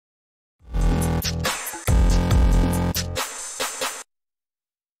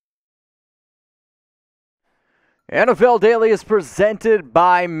NFL Daily is presented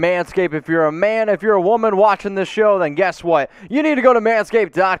by Manscaped. If you're a man, if you're a woman watching this show, then guess what? You need to go to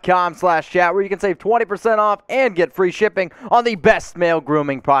manscaped.com/chat where you can save 20% off and get free shipping on the best male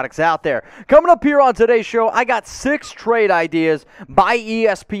grooming products out there. Coming up here on today's show, I got 6 trade ideas by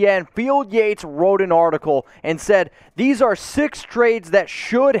ESPN. Field Yates wrote an article and said these are 6 trades that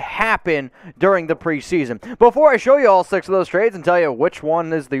should happen during the preseason. Before I show you all 6 of those trades and tell you which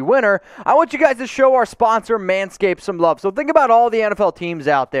one is the winner, I want you guys to show our sponsor, Manscaped, some love. So think about all the NFL teams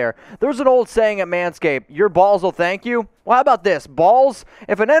out there. There's an old saying at Manscaped, your balls will thank you. Well, how about this? Balls,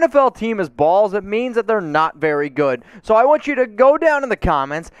 if an NFL team is balls, it means that they're not very good. So I want you to go down in the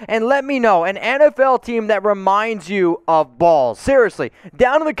comments and let me know an NFL team that reminds you of balls. Seriously,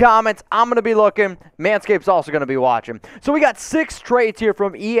 down in the comments, I'm going to be looking. Manscaped's also going to be watching. So we got 6 trades here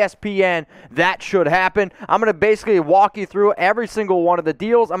from ESPN that should happen. I'm going to basically walk you through every single one of the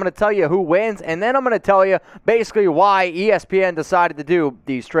deals. I'm going to tell you who wins, and then I'm going to tell you basically why ESPN decided to do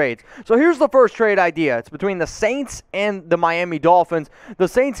these trades. So here's the first trade idea. It's between the Saints and the Miami Dolphins. The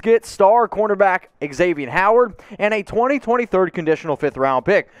Saints get star cornerback Xavien Howard and a 2023 conditional 5th-round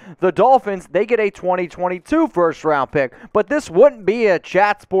pick. The Dolphins, they get a 2022 first-round pick. But this wouldn't be a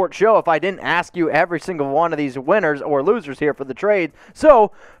Chat Sports show if I didn't ask you every single one of these winners or losers here for the trade.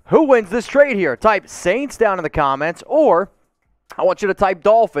 So, who wins this trade here? Type Saints down in the comments, or I want you to type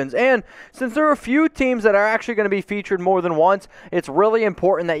Dolphins. And since there are a few teams that are actually going to be featured more than once, it's really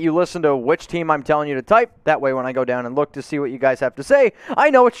important that you listen to which team I'm telling you to type. That way when I go down and look to see what you guys have to say, I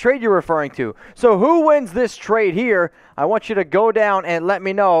know which trade you're referring to. So who wins this trade here? I want you to go down and let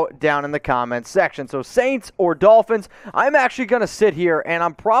me know down in the comments section. So Saints or Dolphins, I'm actually going to sit here and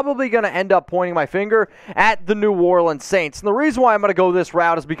I'm probably going to end up pointing my finger at the New Orleans Saints. And the reason why I'm going to go this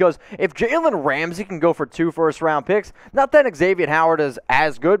route is because if Jalen Ramsey can go for 2 first-round picks, not that Xavien Howard is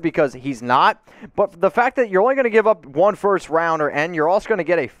as good because he's not, but the fact that you're only going to give up 1 first-rounder and you're also going to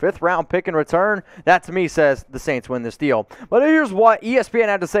get a 5th-round pick in return, that to me says the Saints win this deal. But here's what ESPN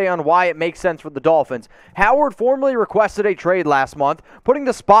had to say on why it makes sense for the Dolphins. Howard formally requested a trade last month, putting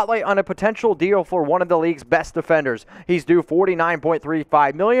the spotlight on a potential deal for one of the league's best defenders. He's due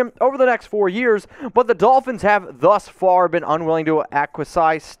 $49.35 million over the next 4 years, but the Dolphins have thus far been unwilling to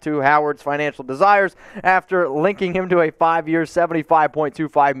acquiesce to Howard's financial desires after linking him to a 5-year,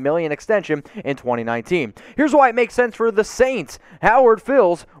 $75.25 million extension in 2019. Here's why it makes sense for the Saints. Howard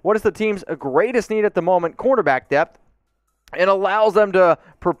fills what is the team's greatest need at the moment, cornerback depth. It allows them to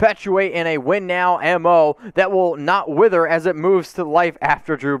perpetuate in a win-now MO that will not wither as it moves to life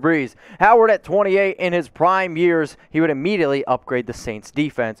after Drew Brees. Howard at 28 in his prime years, he would immediately upgrade the Saints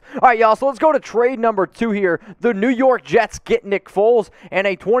defense. All right, y'all, so let's go to trade number 2 here. The New York Jets get Nick Foles and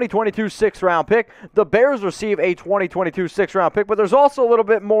a 2022 6th-round pick. The Bears receive a 2022 6th-round pick, but there's also a little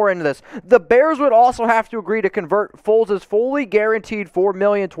bit more into this. The Bears would also have to agree to convert Foles' fully guaranteed $4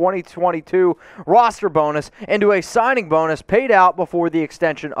 million 2022 roster bonus into a signing bonus paid out before the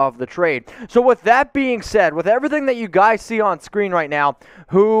extension of the trade. So with that being said, with everything that you guys see on screen right now,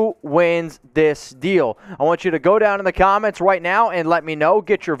 who wins this deal? I want you to go down in the comments right now and let me know.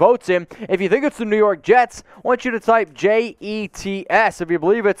 Get your votes in. If you think it's the New York Jets, I want you to type JETS. If you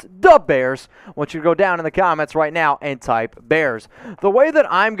believe it's the Bears, I want you to go down in the comments right now and type Bears. The way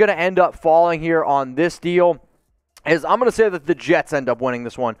that I'm going to end up falling here on this deal is I'm going to say that the Jets end up winning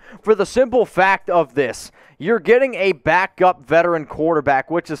this one for the simple fact of this. You're getting a backup veteran quarterback,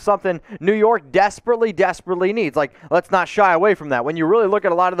 which is something New York desperately needs. Like, let's not shy away from that. When you really look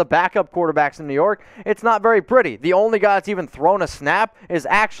at a lot of the backup quarterbacks in New York, it's not very pretty. The only guy that's even thrown a snap is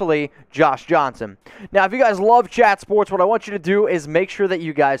actually Josh Johnson. Now, if you guys love Chat Sports, what I want you to do is make sure that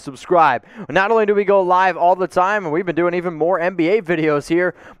you guys subscribe. Not only do we go live all the time, and we've been doing even more NBA videos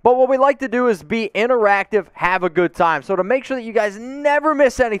here, but what we like to do is be interactive, have a good time. So to make sure that you guys never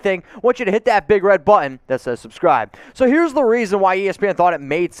miss anything, I want you to hit that big red button that says subscribe. So here's the reason why ESPN thought it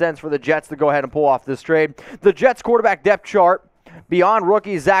made sense for the Jets to go ahead and pull off this trade. The Jets quarterback depth chart beyond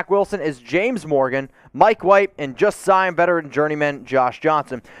rookie Zach Wilson is James Morgan, Mike White, and just signed veteran journeyman Josh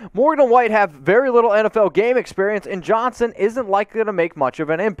Johnson. Morgan and White have very little NFL game experience, and Johnson isn't likely to make much of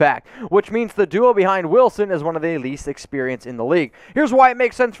an impact, which means the duo behind Wilson is one of the least experienced in the league. Here's why it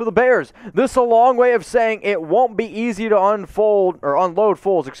makes sense for the Bears. This is a long way of saying it won't be easy to unload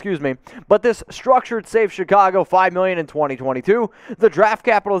Foles, but this structured saves Chicago $5 million in 2022. The draft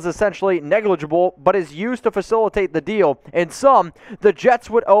capital is essentially negligible, but is used to facilitate the deal. In sum, the Jets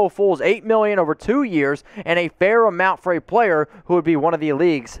would owe Foles $8 million over 2 years years and a fair amount for a player who would be one of the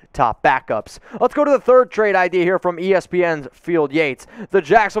league's top backups. Let's go to the third trade idea here from ESPN's Field Yates. The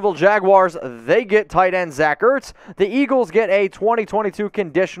Jacksonville Jaguars, they get tight end Zach Ertz. The Eagles get a 2022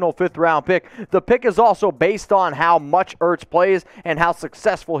 conditional 5th-round pick. The pick is also based on how much Ertz plays and how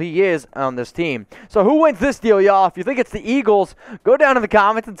successful he is on this team. So who wins this deal, y'all? If you think it's the Eagles, go down in the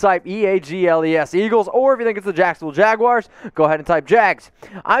comments and type EAGLES, Eagles, or if you think it's the Jacksonville Jaguars, go ahead and type Jags.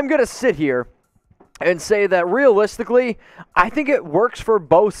 I'm going to sit here and say that realistically, I think it works for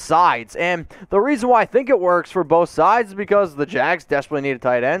both sides. And the reason why I think it works for both sides is because the Jags desperately need a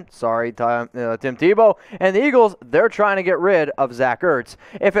tight end. Sorry, Tim Tebow. And the Eagles, they're trying to get rid of Zach Ertz.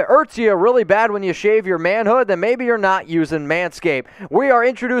 If it hurts you really bad when you shave your manhood, then maybe you're not using Manscaped. We are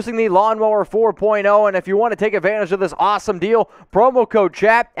introducing the Lawnmower 4.0, and if you want to take advantage of this awesome deal, promo code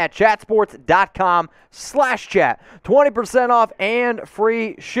CHAT at chatsports.com/chat. 20% off and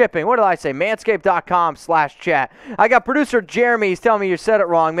free shipping. What did I say? Manscaped.com/chat. I got producer Jeremy. He's telling me you said it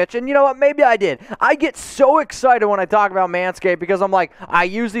wrong, Mitch. And you know what? Maybe I did. I get so excited when I talk about Manscaped because I'm like, I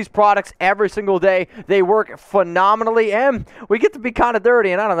use these products every single day. They work phenomenally, and we get to be kind of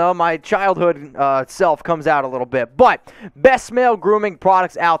dirty. And I don't know, my childhood self comes out a little bit. But best male grooming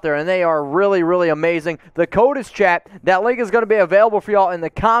products out there, and they are really, really amazing. The code is CHAT. That link is going to be available for y'all in the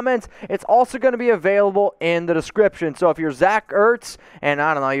comments. It's also going to be available in the description. So if you're Zach Ertz, and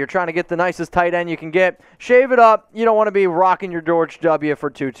I don't know, you're trying to get the nicest tight end you can get, shave it up. You don't want to be rocking your George W. for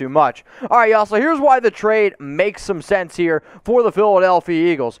too much. All right, y'all, so here's why the trade makes some sense here for the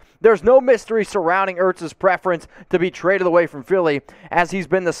Philadelphia Eagles. There's no mystery surrounding Ertz's preference to be traded away from Philly, as he's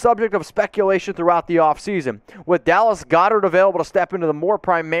been the subject of speculation throughout the offseason. With Dallas Goedert available to step into the more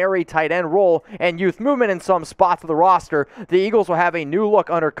primary tight end role and youth movement in some spots of the roster, the Eagles will have a new look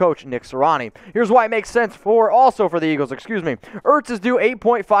under coach Nick Sirianni. Here's why it makes sense also for the Eagles. Ertz is due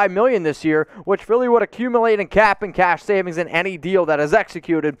 $8.5 million this year, which Philly would accumulate in cap and cash savings in any deal that is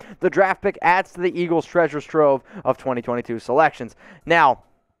executed. The draft pick adds to the Eagles' treasures trove of 2022 selections. Now,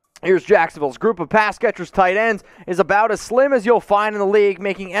 here's Jacksonville's group of pass catchers tight ends is about as slim as you'll find in the league,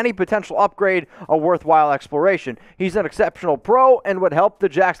 making any potential upgrade a worthwhile exploration. He's an exceptional pro and would help the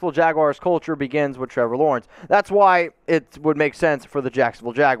Jacksonville Jaguars culture begins with Trevor Lawrence. That's why it would make sense for the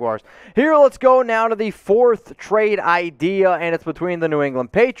Jacksonville Jaguars. Here, let's go now to the fourth trade idea, and it's between the New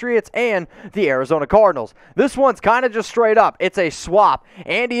England Patriots and the Arizona Cardinals. This one's kind of just straight up. It's a swap.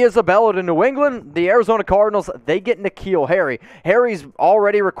 Andy Isabella to New England. The Arizona Cardinals, they get N'Keal Harry. Harry's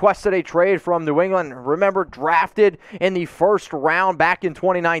already requested a trade from New England. Remember, drafted in the first round back in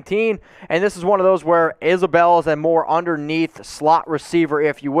 2019. And this is one of those where Isabella's a more underneath slot receiver,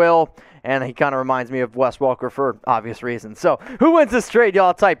 if you will. And he kind of reminds me of Wes Welker for obvious reasons. So who wins this trade,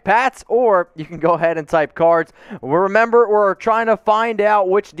 y'all? Type Pats, or you can go ahead and type Cards. Remember, we're trying to find out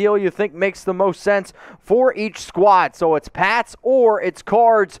which deal you think makes the most sense for each squad. So it's Pats or it's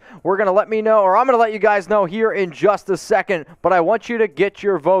Cards. We're going to let me know, or I'm going to let you guys know here in just a second. But I want you to get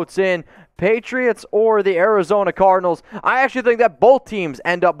your votes in. Patriots or the Arizona Cardinals. I actually think that both teams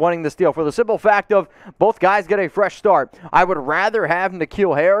end up winning this deal for the simple fact of both guys get a fresh start. I would rather have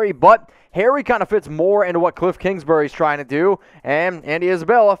N'Keal Harry, but Harry kind of fits more into what Cliff Kingsbury's trying to do, and Andy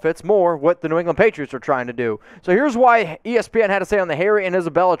Isabella fits more what the New England Patriots are trying to do. So here's why ESPN had to say on the Harry and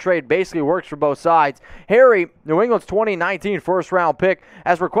Isabella trade basically works for both sides. Harry, New England's 2019 first-round pick,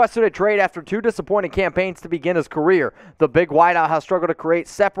 has requested a trade after 2 disappointing campaigns to begin his career. The big wideout has struggled to create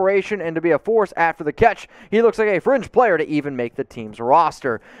separation and to be a force after the catch. He looks like a fringe player to even make the team's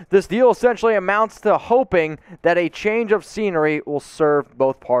roster. This deal essentially amounts to hoping that a change of scenery will serve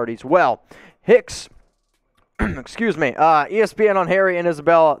both parties well. Hicks, ESPN on Harry and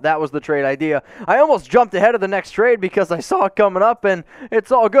Isabella, that was the trade idea. I almost jumped ahead of the next trade because I saw it coming up, and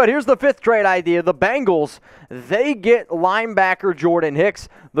it's all good. Here's the fifth trade idea. The Bengals, they get linebacker Jordan Hicks.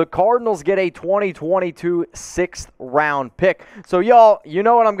 The Cardinals get a 2022 6th-round pick. So, y'all, you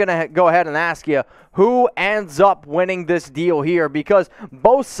know what I'm going to go ahead and ask you. Who ends up winning this deal here? Because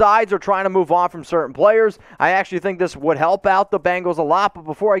both sides are trying to move on from certain players. I actually think this would help out the Bengals a lot. But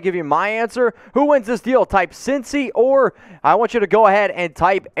before I give you my answer, who wins this deal? Type Cincy, or I want you to go ahead and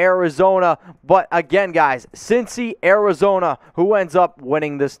type Arizona. But again, guys, Cincy, Arizona, who ends up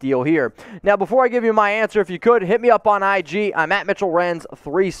winning this deal here? Now, before I give you my answer, if you could, hit me up on IG. I'm at Mitchell Renz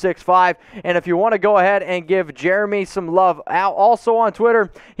 365. And if you want to go ahead and give Jeremy some love out also on Twitter,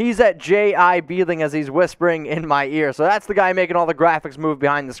 he's at JIBeeling yelling as he's whispering in my ear. So that's the guy making all the graphics move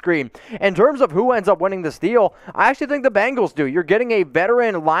behind the screen. In terms of who ends up winning this deal, I actually think the Bengals do. You're getting a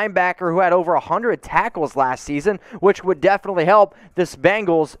veteran linebacker who had over 100 tackles last season, which would definitely help this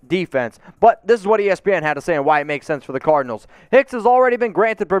Bengals defense. But this is what ESPN had to say and why it makes sense for the Cardinals. Hicks has already been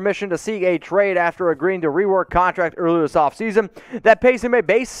granted permission to seek a trade after agreeing to rework contract earlier this offseason that pays him a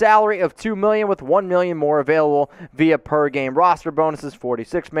base salary of $2 million with $1 million more available via per-game roster bonuses,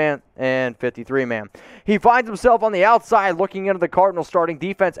 46-man and 53-man. He finds himself on the outside looking into the Cardinals starting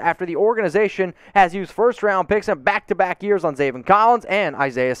defense after the organization has used first-round picks in back-to-back years on Xavien Collins and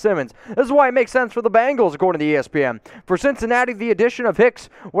Isaiah Simmons. This is why it makes sense for the Bengals, according to ESPN. For Cincinnati, the addition of Hicks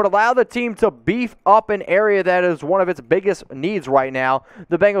would allow the team to beef up an area that is one of its biggest needs right now.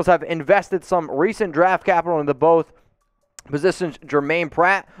 The Bengals have invested some recent draft capital into both positions Jermaine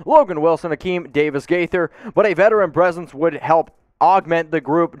Pratt, Logan Wilson, Akeem Davis-Gaither, but a veteran presence would help augment the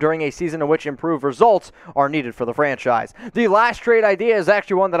group during a season in which improved results are needed for the franchise. The last trade idea is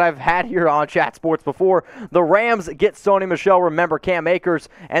actually one that I've had here on Chat Sports before. The Rams get Sony Michel. Remember, Cam Akers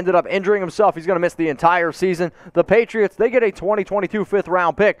ended up injuring himself. He's going to miss the entire season. The Patriots, they get a 2022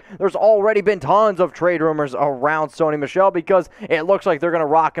 fifth-round pick. There's already been tons of trade rumors around Sony Michel because it looks like they're going to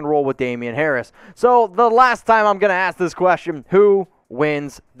rock and roll with Damian Harris. So the last time I'm going to ask this question, who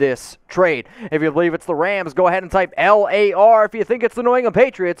wins this trade? If you believe it's the Rams, go ahead and type LAR. If you think it's the New England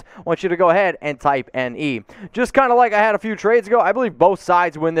Patriots, I want you to go ahead and type NE. Just kind of like I had a few trades ago, I believe both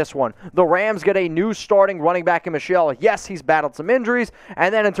sides win this one. The Rams get a new starting running back in Michel. Yes, he's battled some injuries.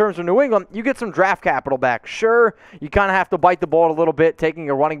 And then in terms of New England, you get some draft capital back. Sure, you kind of have to bite the bullet a little bit taking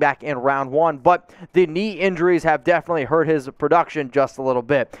a running back in round one, but the knee injuries have definitely hurt his production just a little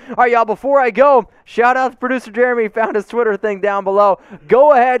bit. All right, y'all, before I go, shout out to producer Jeremy. He found his Twitter thing down below.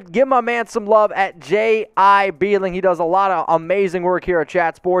 Go ahead, give my man some love at J.I. Beeling. He does a lot of amazing work here at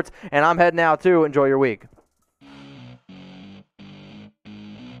Chat Sports, and I'm heading out too. Enjoy your week.